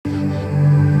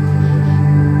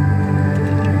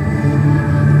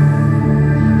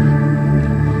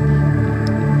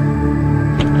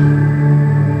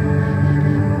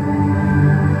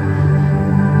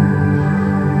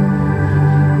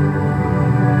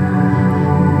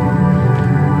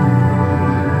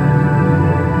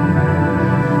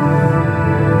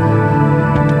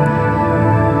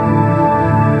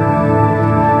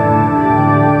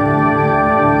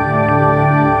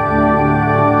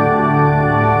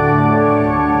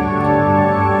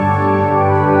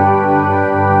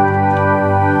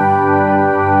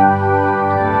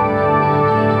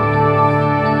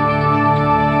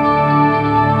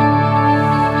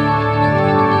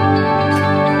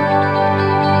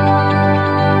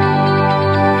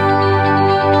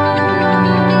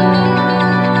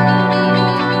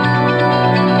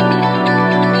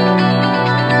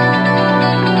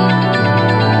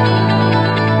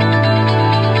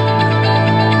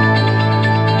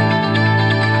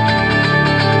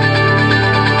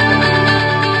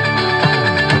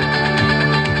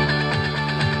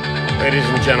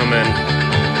and gentlemen,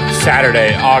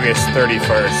 Saturday, August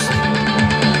 31st,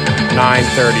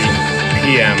 9:30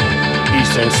 p.m.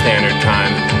 Eastern Standard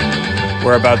Time.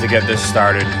 We're about to get this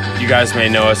started. You guys may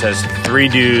know us as 3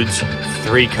 Dudes,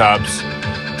 3 Cups.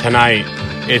 Tonight,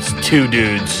 it's 2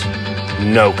 dudes,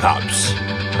 no cups.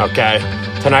 Okay?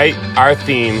 Tonight, our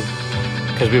theme,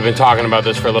 because we've been talking about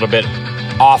this for a little bit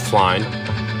offline,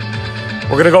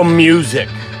 we're going to go music.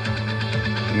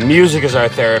 Music is our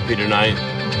therapy tonight.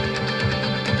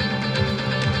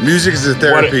 Music is a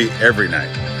therapy every night.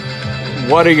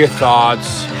 What are your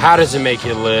thoughts? How does it make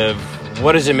you live?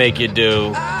 What does it make you do?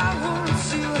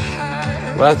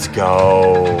 Let's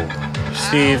go.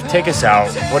 Steve, take us out.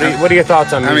 What are your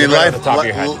thoughts on music? Right off the top of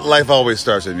your head? Life always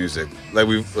starts with music. Like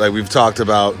we've talked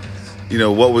about,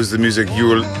 what was the music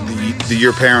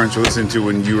your parents were listening to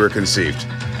when you were conceived?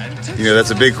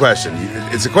 That's a big question.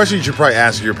 It's a question you should probably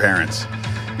ask your parents.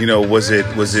 Was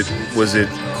it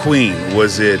Queen?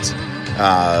 Was it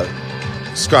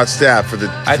Scott Stapp for the?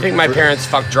 I think my parents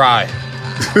fucked dry.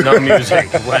 No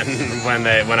music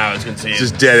when I was conceived.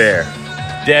 Just dead air.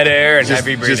 Dead air and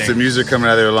heavy breathing. Just the music coming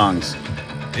out of their lungs.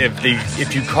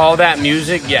 If you call that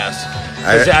music, yes.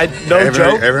 I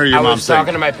heard your I mom was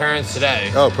talking to my parents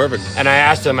today. Oh, perfect. And I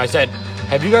asked them, I said,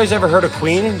 have you guys ever heard of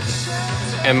Queen?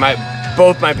 And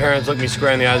both my parents looked me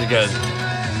square in the eyes and goes,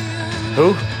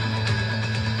 who?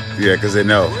 Yeah, because they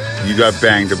know. You got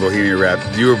banged to Bohemian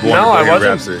Rhapsody. You were born to Bohemian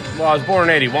Rhapsody. Well, I was born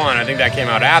in 81. I think that came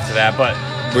out after that, but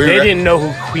they didn't know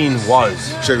who Queen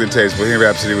was. Check the tapes. Bohemian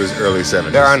Rhapsody was early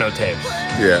 70s. There are no tapes.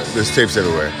 Yeah, there's tapes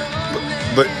everywhere.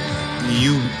 But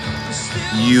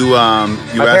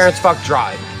my parents fucked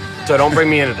dry, so don't bring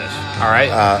me into this. All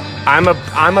right,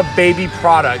 I'm a baby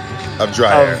product of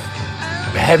dry air,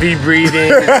 heavy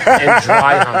breathing, and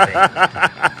dry humping.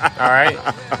 All right,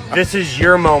 this is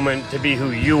your moment to be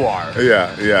who you are.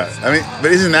 Yeah. I mean,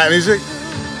 but isn't that music?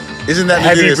 Isn't that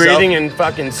heavy music breathing and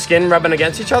fucking skin rubbing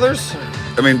against each other's?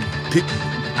 I mean,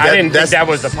 I didn't think that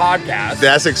was the podcast.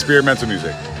 That's experimental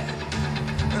music.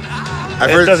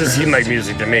 It doesn't seem like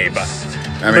music to me, but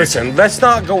listen, let's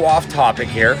not go off topic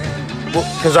here.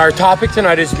 Because our topic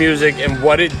tonight is music and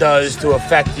what it does to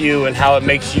affect you and how it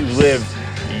makes you live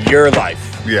your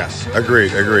life. Yeah,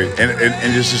 agreed.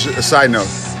 And just a side note,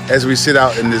 as we sit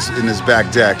out in this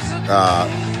back deck,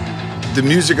 the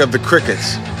music of the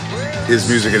crickets is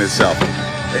music in itself.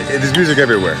 There's music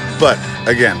everywhere. But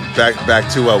again,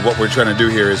 back to what we're trying to do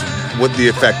here is what the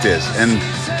effect is.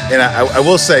 And I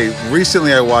will say,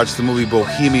 recently I watched the movie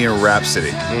Bohemian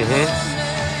Rhapsody.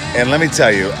 Mm-hmm. And let me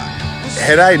tell you,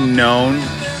 had I known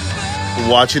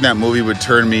watching that movie would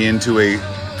turn me into a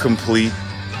complete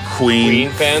Queen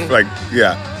fan? Like,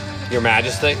 yeah. Your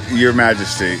Majesty? Your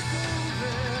Majesty.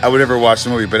 I would never watch the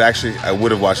movie, but actually I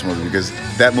would have watched the movie because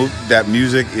that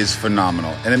music is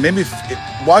phenomenal. And it made me,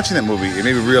 watching that movie, it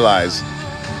made me realize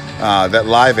that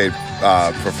Live Aid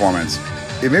performance,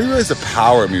 it made me realize the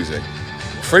power of music.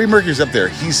 Freddie Mercury's up there.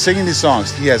 He's singing these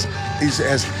songs. He has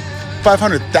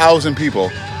 500,000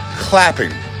 people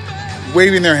clapping,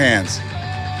 waving their hands.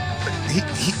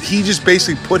 He just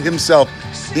basically put himself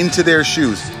into their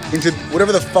shoes, into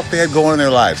whatever the fuck they had going on in their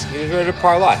lives. He was ready to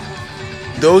parlay.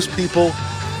 Those people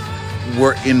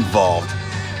were involved.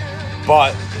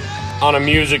 But on a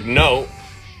music note,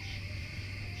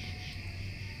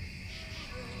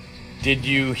 did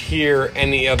you hear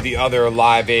any of the other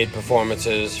Live Aid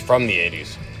performances from the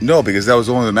 80s? No, because that was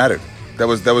the one that mattered. That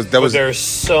was. There's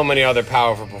so many other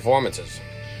powerful performances.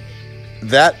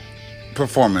 That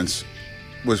performance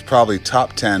was probably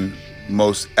top 10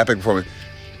 most epic performance.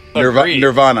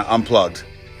 Nirvana Unplugged.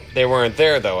 They weren't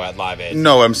there though at Live Aid.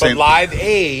 No, I'm saying. But Live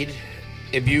Aid,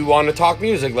 if you want to talk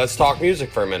music, let's talk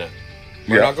music for a minute.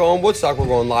 We're not going Woodstock. We're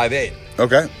going Live Aid.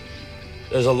 Okay.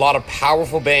 There's a lot of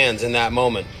powerful bands in that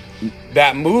moment.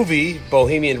 That movie,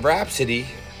 Bohemian Rhapsody,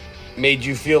 made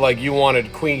you feel like you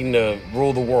wanted Queen to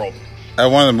rule the world. I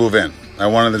wanted to move in. I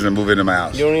wanted them to move into my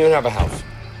house. You don't even have a house.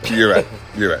 You're right.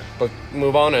 But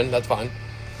move on in. That's fine.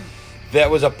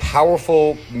 That was a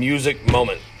powerful music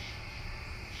moment.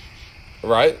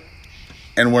 Right?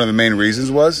 And one of the main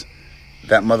reasons was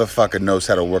that motherfucker knows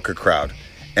how to work a crowd.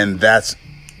 And that's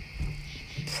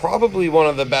probably one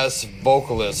of the best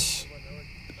vocalists.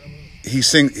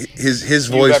 His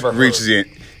voice reaches the end.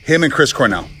 Him and Chris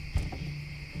Cornell.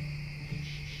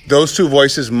 Those two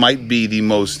voices might be the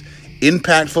most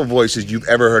impactful voices you've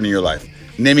ever heard in your life.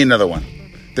 Name me another one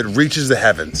that reaches the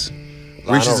heavens.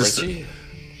 Lionel Richie?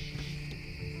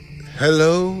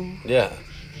 Hello? Yeah.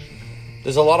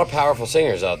 There's a lot of powerful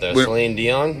singers out there. Celine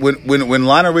Dion. When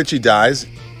Lionel Richie dies,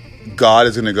 God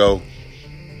is going to go,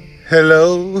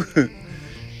 hello?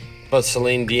 But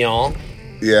Celine Dion.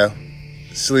 Yeah.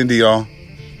 Celine Dion.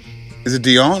 Is it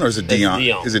Dion or is it Dion?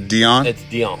 Dion. Is it Dion? It's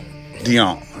Dion.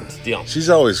 Dion. It's Dion. She's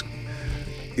always...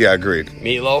 Yeah, agreed.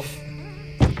 Meatloaf.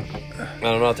 And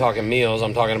I'm not talking meals.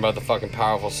 I'm talking about the fucking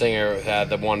powerful singer who had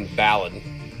the one ballad.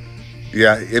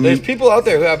 Yeah, I mean... There's people out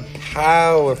there who have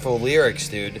powerful lyrics,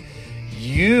 dude.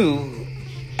 You,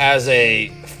 as a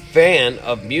fan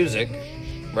of music,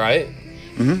 right?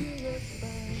 Mm-hmm.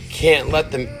 Can't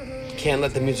let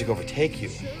the music overtake you.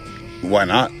 Why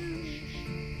not?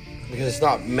 Because it's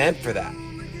not meant for that.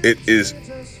 It is...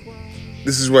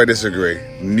 This is where I disagree.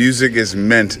 Music is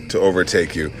meant to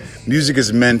overtake you. Music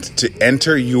is meant to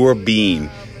enter your being.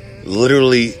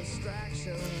 Literally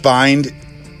find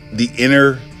the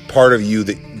inner part of you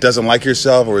that doesn't like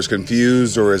yourself or is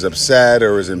confused or is upset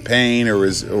or is in pain or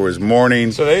is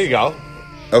mourning. So there you go.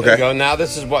 Okay. There you go. Now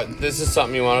this is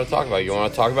something you want to talk about. You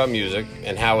want to talk about music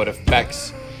and how it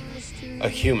affects a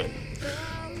human.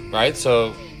 Right?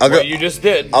 So you just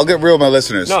did. I'll get real with my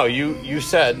listeners. No, you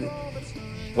said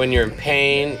when you're in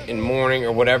pain, in mourning,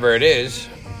 or whatever it is,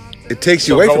 it takes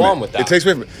you away from it. Go on with that. It takes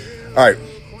away from it. All right.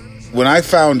 When I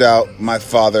found out my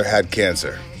father had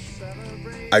cancer,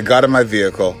 I got in my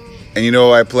vehicle, and you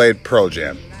know I played Pearl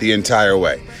Jam the entire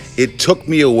way. It took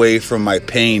me away from my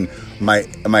pain, my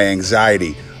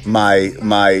anxiety, my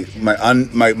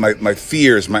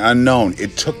fears, my unknown.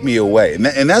 It took me away,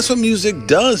 and that's what music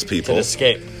does, people. It's an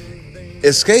escape.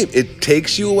 Escape. It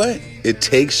takes you away. It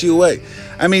takes you away.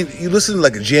 I mean, you listen to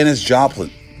like Janis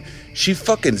Joplin. She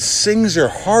fucking sings her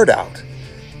heart out,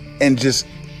 and just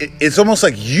it's almost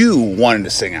like you wanted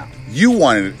to sing out. You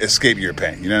wanted to escape your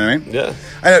pain. You know what I mean? Yeah.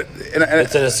 And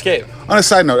It's an escape. On a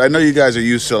side note, I know you guys are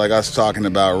used to like us talking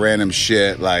about random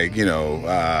shit, like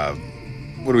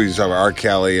what do we talk about? R.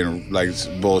 Kelly and like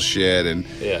bullshit, and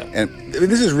yeah. And I mean,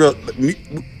 this is real.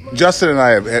 Justin and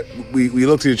I we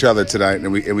looked at each other tonight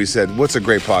and we said, "What's a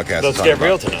great podcast?" Let's get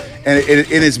real tonight. And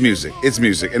it is music. It's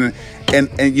music, and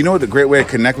you know what the great way to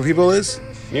connect with people is?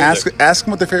 Music. Ask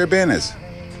them what their favorite band is.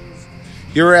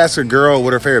 You ever ask a girl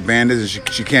what her favorite band is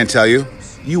and she can't tell you?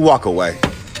 You walk away.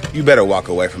 You better walk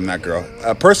away from that girl.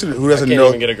 A person who doesn't I can't know.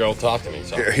 even get a girl to talk to me.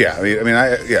 So. Yeah,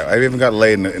 I haven't got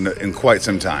laid in quite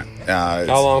some time. How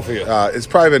long for you? It's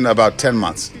probably been about 10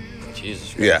 months.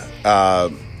 Jesus Christ. Yeah.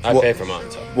 I pay for mine.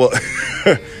 So. Well,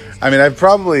 I mean, I've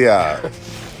probably I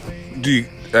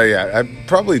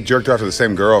probably jerked off to the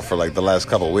same girl for like the last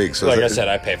couple of weeks. So like I said,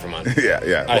 I pay for mine.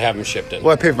 Yeah. I have them shipped in.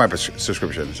 Well, I pay for my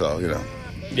subscription, so you know.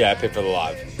 Yeah, I pay for the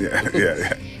live.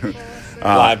 Yeah.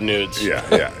 Live nudes.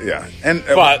 Yeah. And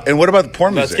what about the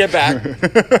porn music?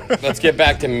 Let's get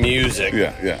back to music.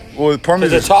 Yeah. Well, the porn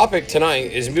music. The topic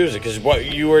tonight is music, because what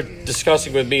you were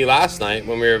discussing with me last night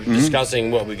when we were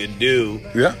discussing what we could do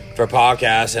for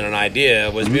podcasts and an idea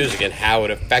was music and how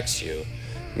it affects you.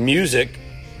 Music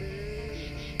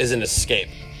is an escape.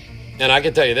 And I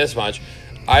can tell you this much.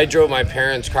 I drove my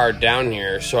parents' car down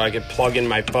here so I could plug in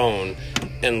my phone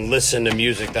and listen to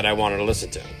music that I wanted to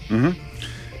listen to. Mm-hmm.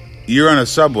 You're on a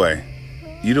subway.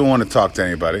 You don't want to talk to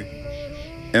anybody.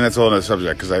 And that's a whole other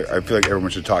subject, because I feel like everyone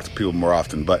should talk to people more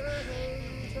often. But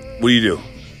what do?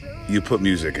 You put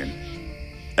music in.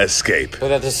 Escape. But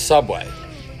that's a subway.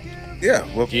 Yeah.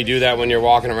 Well, do you do that when you're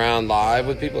walking around live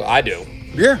with people? I do.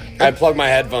 Yeah. I plug my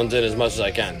headphones in as much as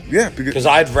I can. Yeah. Because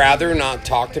I'd rather not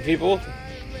talk to people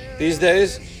these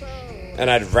days, and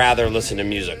I'd rather listen to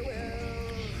music.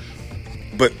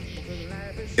 But,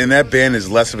 and that band is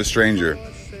less of a stranger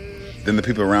than the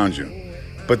people around you.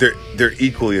 But they're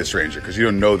equally a stranger, because you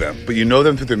don't know them. But you know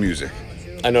them through their music.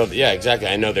 I know, yeah, exactly.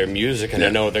 I know their music, and I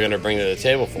know what they're going to bring to the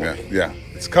table for me. Yeah.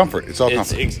 It's comfort. It's all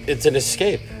comfort. It's an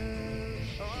escape.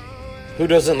 Who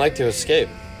doesn't like to escape?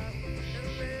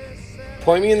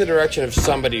 Point me in the direction of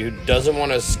somebody who doesn't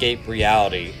want to escape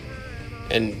reality.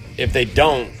 And if they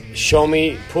don't,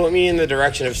 put me in the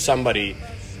direction of somebody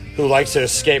who likes to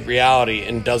escape reality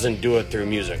and doesn't do it through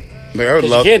music. Because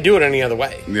you can't do it any other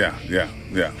way. Yeah.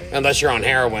 Unless you're on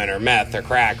heroin or meth or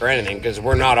crack or anything, because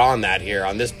we're not on that here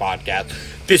on this podcast.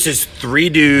 This is 3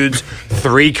 dudes,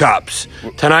 3 cups.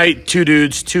 Tonight, 2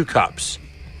 dudes, 2 cups.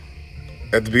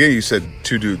 At the beginning, you said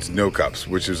 2 dudes, no cups,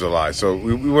 which is a lie. So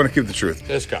we want to keep the truth.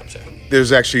 There's cups here.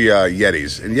 There's actually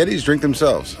Yetis, and Yetis drink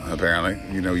themselves. Apparently,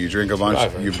 you drink a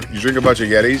bunch. You drink a bunch of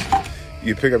Yetis.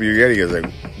 You pick up your Yeti. It's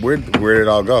like, where did it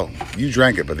all go? You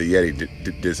drank it, but the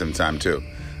Yeti did some time too.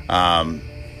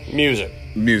 Music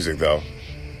though.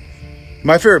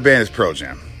 My favorite band is Pearl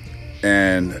Jam,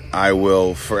 and I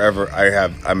will forever.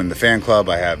 I'm in the fan club.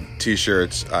 I have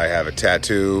T-shirts. I have a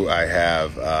tattoo. I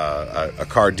have a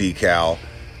car decal.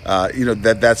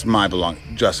 That's my belong.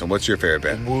 Justin, what's your favorite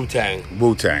band? Wu-Tang.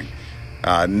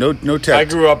 No tattoo. I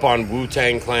grew up on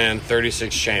Wu-Tang Clan,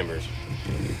 36 Chambers.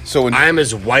 So when, I'm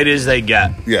as white as they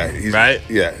get. yeah, right?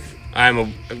 Yeah, I'm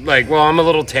a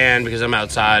little tan because I'm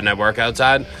outside and I work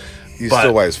outside. he's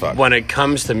still white as fuck. When it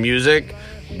comes to music,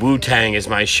 Wu-Tang is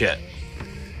my shit.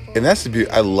 And that's the beauty.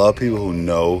 I love people who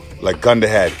know, like Gun to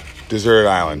Head, Desert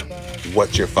Island.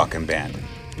 What's your fucking band?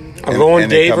 I'm going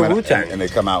they Dave come or out- Wu-Tang. and they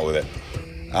come out with it.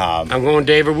 I'm going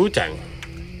Dave or Wu-Tang.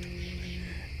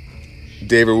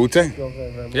 Dave or Wu-Tang?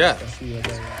 Yeah.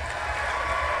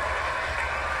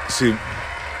 See,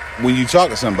 when you talk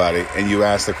to somebody and you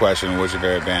ask the question, what's your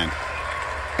favorite band?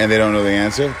 And they don't know the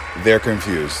answer, they're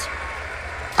confused.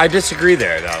 I disagree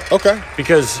there, though. Okay.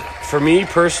 Because for me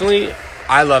personally,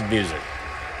 I love music.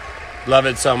 Love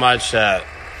it so much that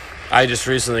I just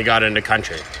recently got into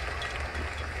country.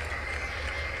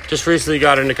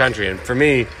 And for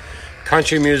me,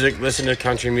 country music, listen to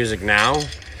country music now,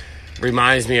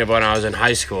 reminds me of when I was in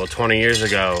high school 20 years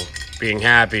ago, being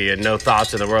happy and no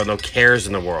thoughts in the world, no cares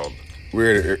in the world.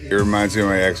 Weird. It reminds me of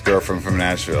my ex-girlfriend from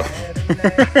Nashville.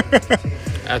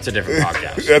 That's a different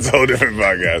podcast. That's a whole different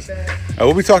podcast.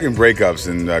 We'll be talking breakups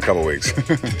in a couple weeks.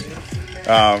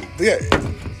 Yeah,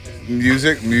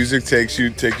 music takes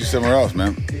you somewhere else,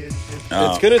 man.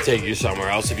 It's going to take you somewhere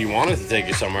else if you want it to take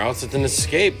you somewhere else. It's an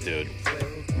escape, dude.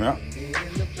 Yeah.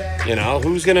 You know,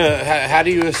 who's going to... How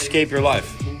do you escape your life?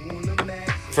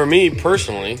 For me,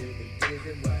 personally,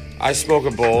 I smoke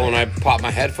a bowl and I pop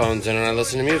my headphones in and I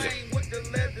listen to music.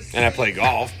 And I play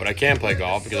golf, but I can't play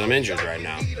golf because I'm injured right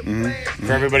now. Mm-hmm.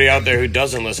 For everybody out there who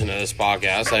doesn't listen to this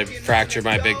podcast, I fractured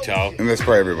my big toe. And that's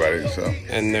probably everybody, so.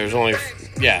 And there's only,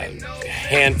 a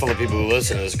handful of people who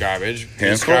listen to this garbage. Handful?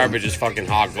 This garbage is fucking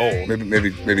hot gold.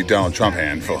 Maybe Donald Trump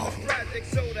handful.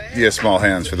 He has small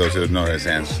hands, for those who don't know his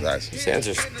hands size. His hands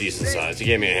are decent size. He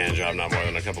gave me a hand job not more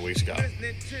than a couple weeks ago.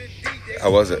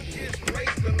 How was it?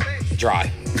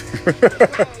 Dry.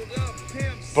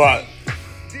 But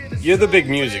you're the big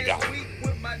music guy,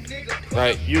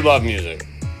 right? You love music.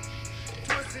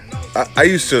 I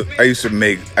used to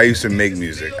make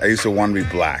music. I used to want to be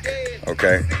black.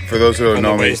 Okay, for those who don't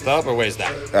know me, waist up or waist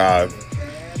down?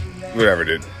 Whatever,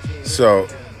 dude. So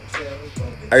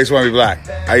I used to want to be black.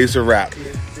 I used to rap.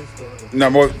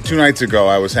 No, 2 nights ago,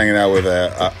 I was hanging out with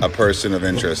a person of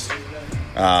interest,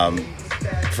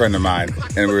 friend of mine,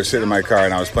 and we were sitting in my car,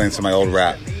 and I was playing some of my old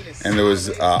rap, and there was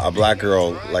a black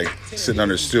girl like sitting on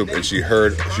her stoop, and she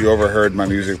overheard my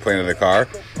music playing in the car.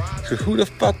 She goes, "Who the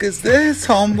fuck is this,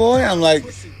 homeboy?" I'm like,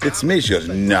 "It's me." She goes,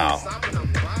 "No,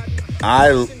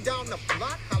 I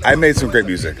made some great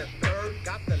music.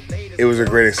 It was a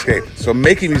great escape. So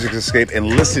making music is escape, and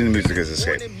listening to music is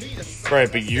escape." Right,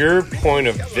 but your point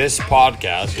of this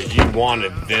podcast is you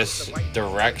wanted this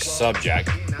direct subject,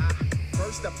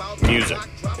 music,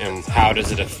 and how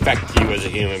does it affect you as a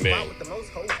human being?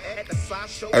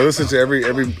 I listen to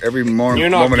every moment, You're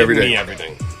not every giving day. me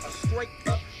everything.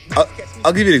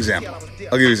 I'll give you an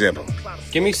example.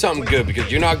 Give me something good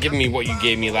because you're not giving me what you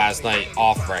gave me last night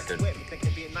off record.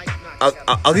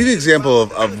 I'll give you an example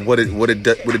of what it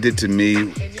did to me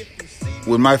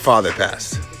when my father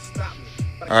passed.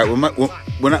 All right,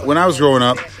 when I was growing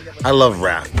up, I love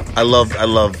rap. I love.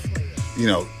 You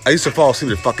know, I used to fall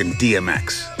asleep to fucking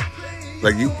DMX.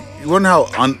 Like you wonder how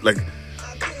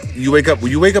you wake up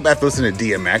after listening to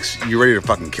DMX, you're ready to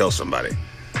fucking kill somebody.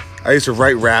 I used to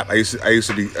write rap. I used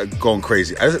to be going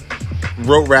crazy. I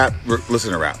wrote rap,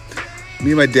 listen to rap.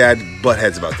 Me and my dad butt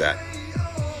heads about that.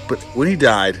 But when he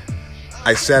died,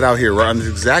 I sat out here on this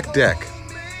exact deck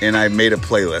and I made a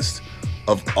playlist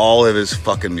of all of his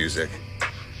fucking music.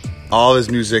 All his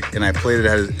music, and I played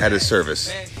it at his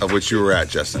service, of which you were at,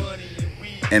 Justin.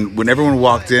 And when everyone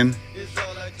walked in,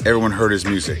 everyone heard his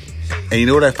music. And you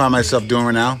know what I find myself doing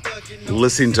right now?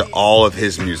 Listening to all of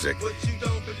his music.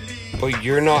 But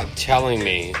you're not telling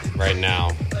me right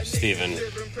now, Steven,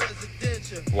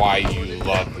 why you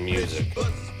love music.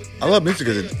 I love music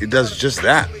because it does just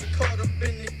that.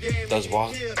 Does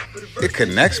what? It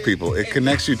connects people. It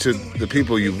connects you to the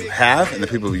people you have and the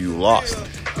people you lost.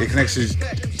 It connects you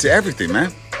to everything,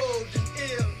 man.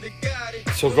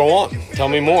 So go on. Tell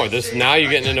me more. Now you're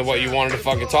getting into what you wanted to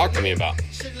fucking talk to me about.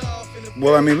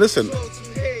 Well, I mean, listen.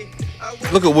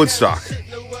 Look at Woodstock.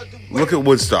 In the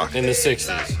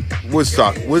 60s.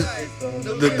 Woodstock.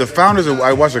 The founders of...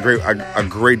 I watched a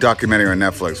great documentary on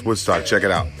Netflix. Woodstock. Check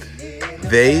it out.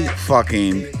 They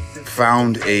fucking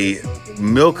found a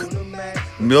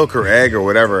milk or egg or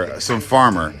whatever, some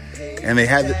farmer, and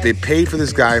they paid for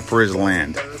this guy for his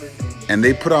land, and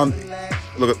they put on...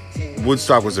 Look,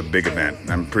 Woodstock was a big event.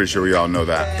 I'm pretty sure we all know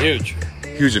that. Huge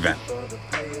event.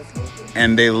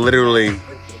 And they literally,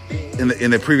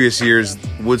 in the previous years,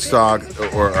 Woodstock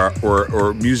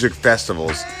or music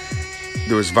festivals,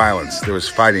 there was violence, there was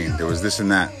fighting, there was this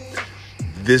and that.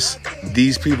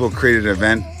 These people created an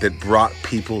event that brought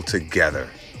people together.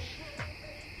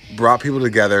 Brought people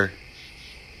together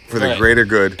for the greater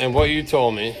good. And what you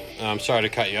told me, I'm sorry to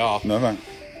cut you off. No, fine.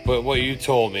 But what you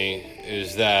told me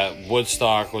is that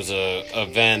Woodstock was a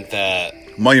event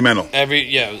that Monumental.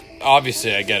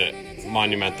 Obviously I get it,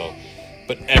 monumental.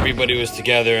 But everybody was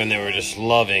together and they were just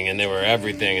loving and they were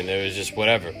everything and there was just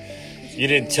whatever. You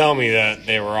didn't tell me that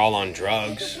they were all on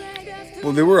drugs.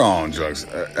 Well, they were all on drugs.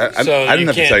 I didn't have to tell you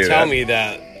that. You can't tell me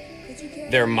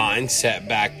that their mindset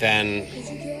back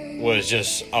then was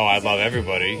just, oh, I love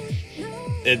everybody.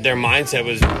 Their mindset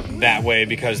was that way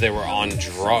because they were on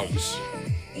drugs.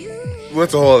 Well,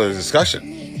 that's a whole other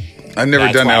discussion. I've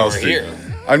never done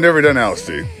LSD. I've never done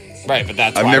LSD. Right, but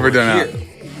that's I've why never we're done here.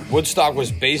 Woodstock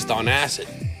was based on acid.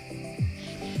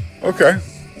 Okay,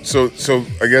 so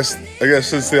I guess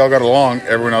since they all got along,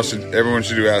 everyone should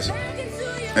do acid.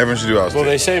 Everyone should do LSD. Well,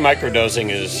 they say microdosing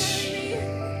is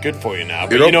good for you now,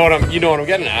 but you know what I'm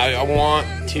getting at.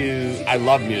 I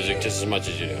love music just as much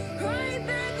as you do.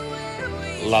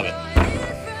 Love it.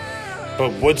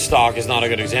 But Woodstock is not a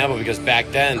good example because back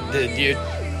then,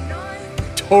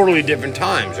 totally different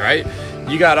times, right?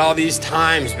 You got all these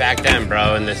times back then,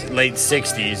 bro, in the late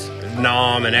 60s,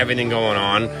 Nam and everything going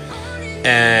on,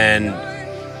 and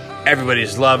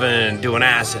everybody's loving and doing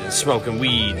acid and smoking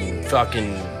weed and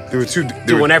fucking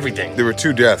doing everything. There were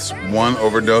 2 deaths, one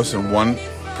overdose and one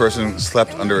person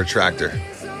slept under a tractor.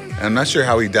 And I'm not sure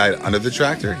how he died under the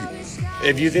tractor.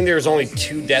 If you think there was only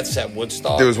 2 deaths at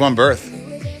Woodstock. There was 1 birth.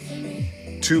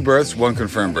 2 births, 1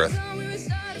 confirmed birth.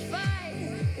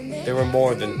 There were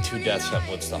more than 2 deaths at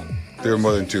Woodstock. There were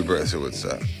more than 2 births at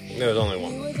Woodstock. There was only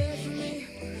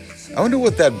 1. I wonder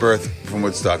what that birth from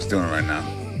Woodstock's doing right now.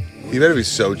 He better be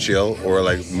so chill or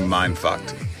like mind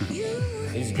fucked.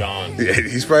 He's gone. Yeah,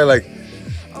 he's probably like.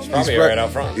 He's probably right out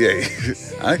front. Yeah,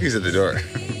 I think he's at the door.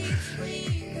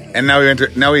 And now we enter.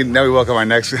 Now we welcome our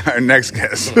next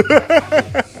guest.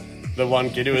 The one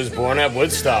kid who was born at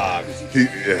Woodstock.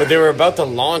 Yeah. But they were about to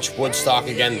launch Woodstock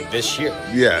again this year.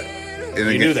 Yeah.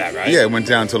 You knew that, right? Yeah, it went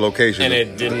down to location. And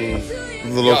it didn't.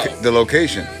 The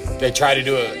location. They tried to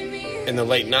do it in the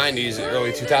late 90s,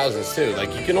 early 2000s too.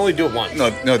 Like, you can only do it once.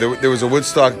 No. There was a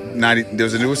Woodstock 90. There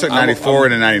was a Woodstock 94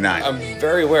 and a 99. I'm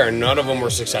very aware. None of them were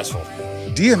successful.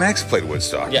 DMX played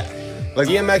Woodstock. Yeah. Like,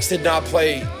 DMX did not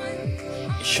play.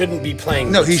 Shouldn't be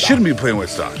playing. No, Woodstock. he shouldn't be playing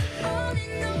Woodstock.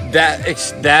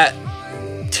 That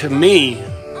to me.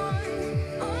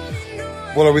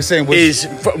 What are we saying? Is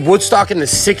Woodstock in the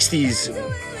 60s,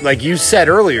 like you said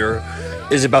earlier,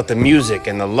 is about the music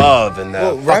and the love and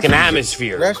the fucking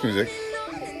atmosphere. Rap music.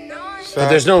 But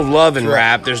there's no love in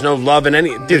rap. There's no love in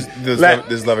any. There's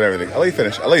love in everything. I'll let you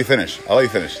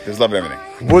finish. There's love in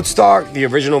everything. Woodstock, the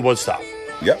original Woodstock.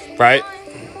 Yep. Right?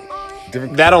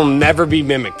 Different. That'll never be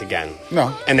mimicked again.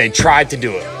 No. And they tried to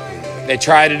do it. They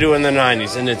tried to do it in the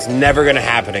 90s, and it's never going to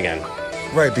happen again.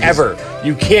 Right. Ever.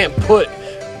 You can't put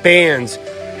bands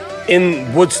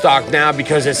in Woodstock now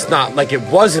because it's not like it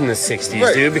was in the 60s,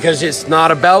 right, dude. Because it's not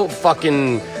about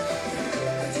fucking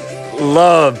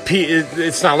love.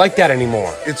 It's not like that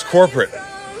anymore. It's corporate.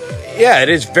 Yeah, it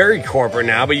is very corporate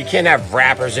now, but you can't have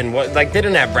rappers in what, like, they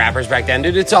didn't have rappers back then,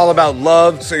 dude. It's all about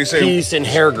love, peace, and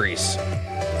hair grease.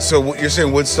 So you're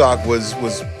saying Woodstock was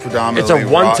predominantly It's a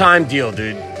one-time deal,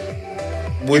 dude.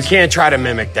 You can't try to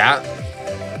mimic that.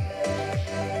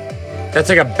 That's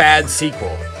like a bad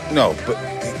sequel. No, but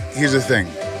here's the thing.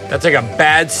 That's like a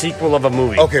bad sequel of a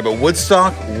movie. Okay, but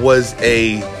Woodstock was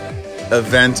a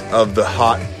event of the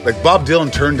hot, like Bob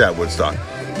Dylan turned at Woodstock.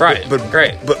 Right. But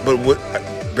great. But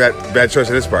bad choice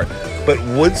on this part. But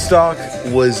Woodstock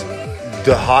was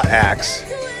the hot acts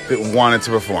that wanted to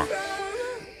perform.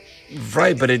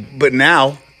 Right, but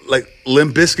now, like,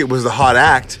 Limp Bizkit was the hot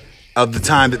act of the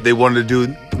time that they wanted to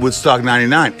do Woodstock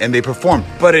 99, and they performed.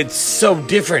 But it's so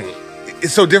different.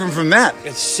 It's so different from that.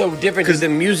 It's so different because the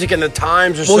music and the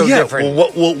times are so different.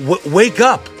 Well, wake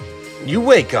up. You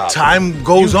wake up. Time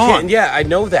goes on. Yeah, I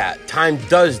know that. Time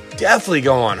does definitely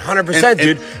go on. 100%,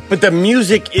 dude. But the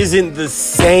music isn't the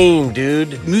same,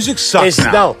 dude. Music sucks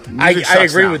now. No, I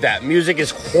agree with that. Music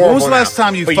is horrible. When was the last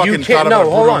time you fucking thought about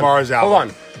Bruno Mars album? Hold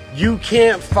on. You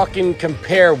can't fucking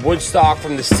compare Woodstock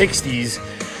from the 60s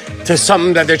to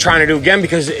something that they're trying to do again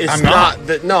because it's not.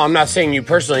 No, I'm not saying you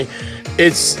personally.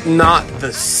 It's not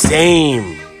the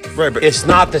same. Right, but it's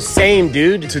not the same,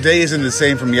 dude. Today isn't the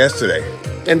same from yesterday.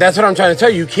 And that's what I'm trying to tell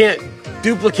you. You can't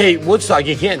duplicate Woodstock.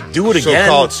 You can't do it again. So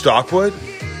call it Stockwood?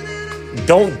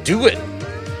 Don't do it.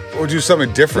 Or do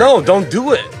something different. No, don't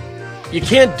do it. You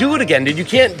can't do it again, dude. You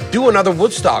can't do another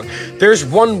Woodstock. There's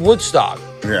one Woodstock.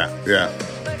 Yeah.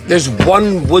 There's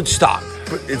one Woodstock.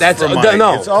 But it's for money.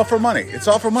 No. It's all for money. It's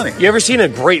all for money. You ever seen a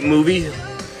great movie?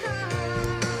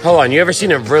 Hold on. You ever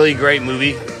seen a really great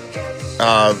movie?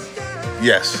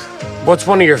 Yes. What's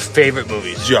one of your favorite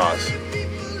movies? Jaws.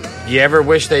 You ever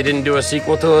wish they didn't do a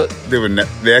sequel to it?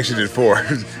 They actually did 4.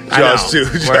 Jaws 2.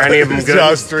 Were any of them good?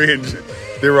 Jaws 3. And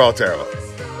they were all terrible.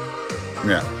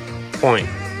 Yeah. Point.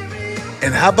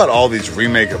 And how about all these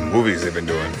remake of movies they've been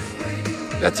doing?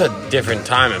 That's a different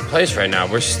time and place right now.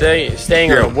 We're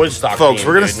staying on a Woodstock folks. theme,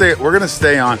 We're gonna dude. stay. We're gonna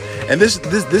stay on. And this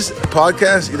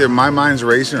podcast, either my mind's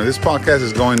racing or this podcast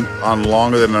is going on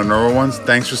longer than our normal ones.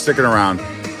 Thanks for sticking around.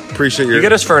 Appreciate your. You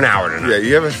get us for an hour tonight. Yeah,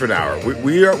 you have us for an hour.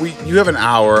 You have an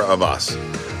hour of us.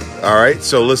 All right.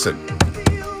 So listen,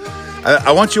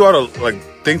 I want you all to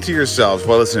think to yourselves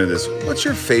while listening to this. What's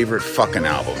your favorite fucking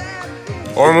album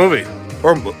Or a movie?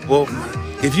 Or well,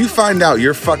 if you find out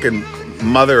your fucking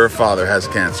mother or father has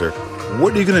cancer,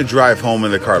 what are you going to drive home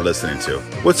in the car listening to?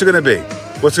 What's it going to be?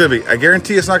 What's it going to be? I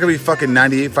guarantee it's not going to be fucking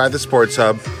 98.5 The Sports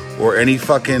Hub or any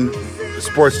fucking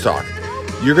sports talk.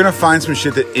 You're going to find some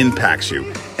shit that impacts you.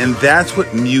 And that's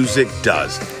what music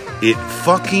does. It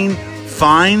fucking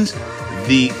finds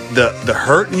the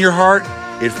hurt in your heart.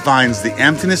 It finds the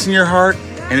emptiness in your heart.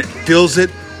 And it fills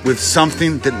it with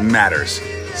something that matters.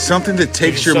 Something that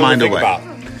takes your mind away.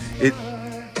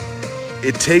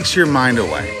 It takes your mind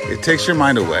away. It takes your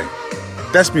mind away.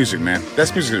 That's music, man.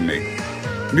 That's music to me.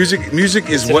 Music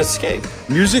is what escape.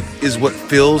 Music is what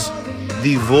fills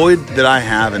the void that I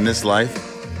have in this life.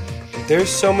 There's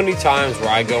so many times where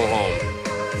I go home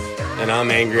and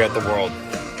I'm angry at the world.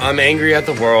 I'm angry at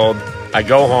the world. I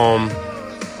go home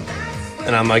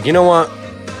and I'm like, you know what?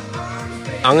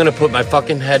 I'm gonna put my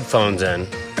fucking headphones in.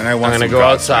 And I'm gonna go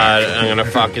outside. I'm gonna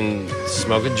fucking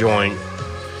smoke a joint.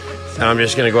 And I'm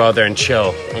just gonna go out there and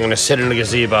chill. I'm gonna sit in a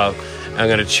gazebo. I'm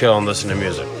gonna chill and listen to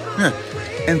music. Yeah.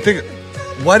 And think,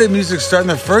 why did music start in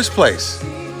the first place?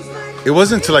 It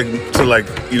wasn't to make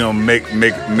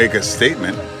a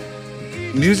statement.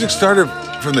 Music started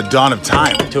from the dawn of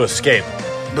time. To escape.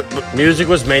 But music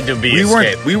was made to be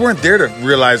escape. We weren't there to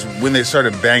realize when they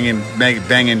started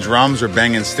banging drums or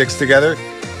banging sticks together.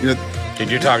 You know, Dude,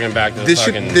 you're talking back to this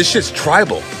shit's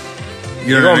tribal.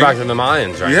 You're going back to the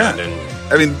Mayans right now, dude.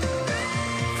 I mean,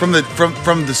 from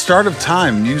the start of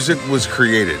time, music was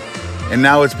created, and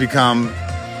now it's become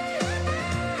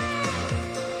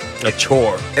a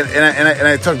chore. And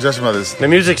I talked to Justin about this. The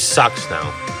music sucks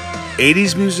now.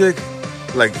 80s music,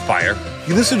 like fire.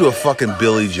 You listen to a fucking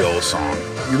Billy Joel song.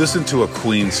 You listen to a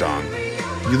Queen song.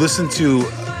 You listen to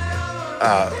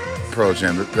Pearl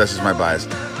Jam. That's just my bias.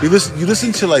 You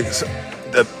listen to like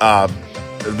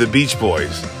the Beach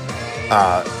Boys.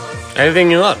 Anything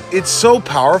you love. It's so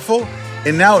powerful.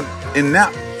 And now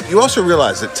you also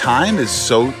realize that time is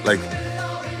so like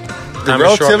the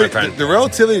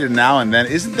relativity to now and then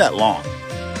isn't that long.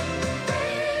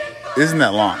 Isn't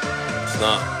that long? It's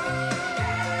not.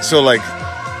 So like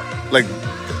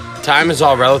time is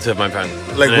all relative, my friend.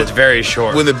 Like it's very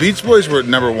short. When the Beach Boys were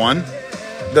number one,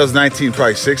 that was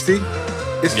 1960.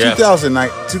 It's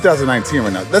 2019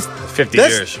 right now. That's 50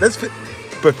 years.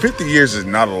 But 50 years is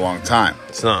not a long time.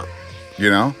 It's not. You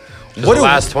know? The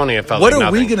last 20, it felt like nothing. What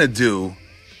are we going to do?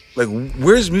 Like,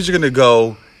 where's music going to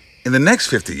go in the next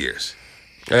 50 years?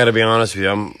 I got to be honest with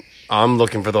you. I'm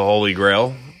looking for the Holy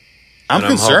Grail. I'm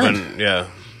concerned. Yeah.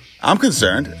 I'm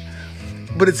concerned.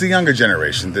 But it's the younger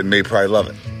generation that may probably love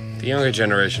it. The younger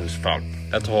generation is fucked.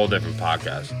 That's a whole different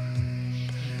podcast.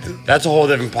 That's a whole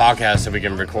different podcast that we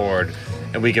can record.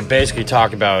 And we can basically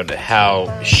talk about how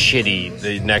shitty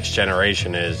the next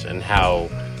generation is and how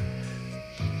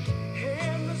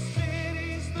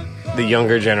the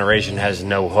younger generation has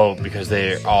no hope because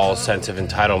their all sense of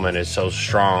entitlement is so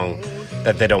strong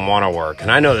that they don't want to work. And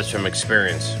I know this from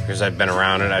experience because I've been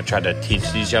around it. I've tried to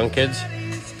teach these young kids.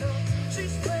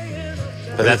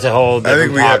 But that's a whole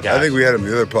different podcast. I think we had him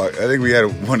the other podcast. I think we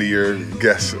had one of your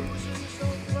guests.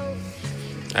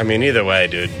 I mean, either way,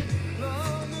 dude.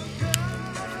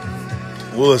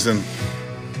 Well, listen.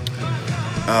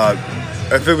 I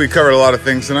think we covered a lot of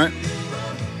things tonight.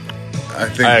 I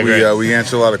think we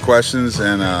answered a lot of questions,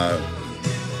 and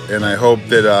I hope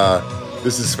that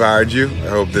this inspired you. I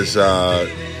hope this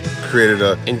created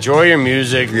a... Enjoy your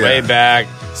music, lay back,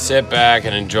 sit back,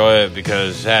 and enjoy it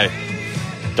because, hey,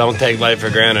 don't take life for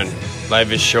granted. Life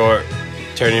is short.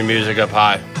 Turn your music up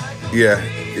high. Yeah,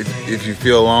 if you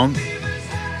feel alone,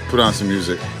 put on some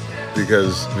music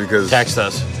because... Text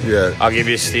us. Yeah. I'll give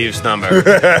you Steve's number.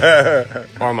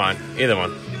 Or mine. Either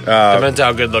one. Depends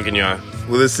how good looking you are.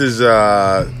 Well, this is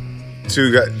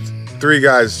two 3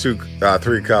 guys, 3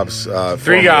 cups.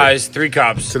 3 guys, 3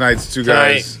 cups. Tonight's 2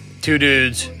 Tonight, guys. 2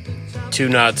 dudes, 2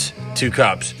 nuts, 2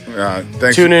 cups.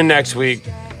 Thanks. Tune in next week.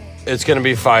 It's going to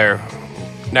be fire.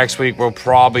 Next week, we'll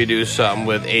probably do something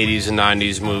with 80s and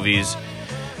 90s movies.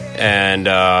 And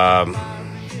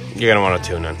you're going to want to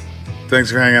tune in.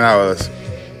 Thanks for hanging out with us.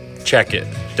 Check it.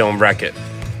 Don't wreck it.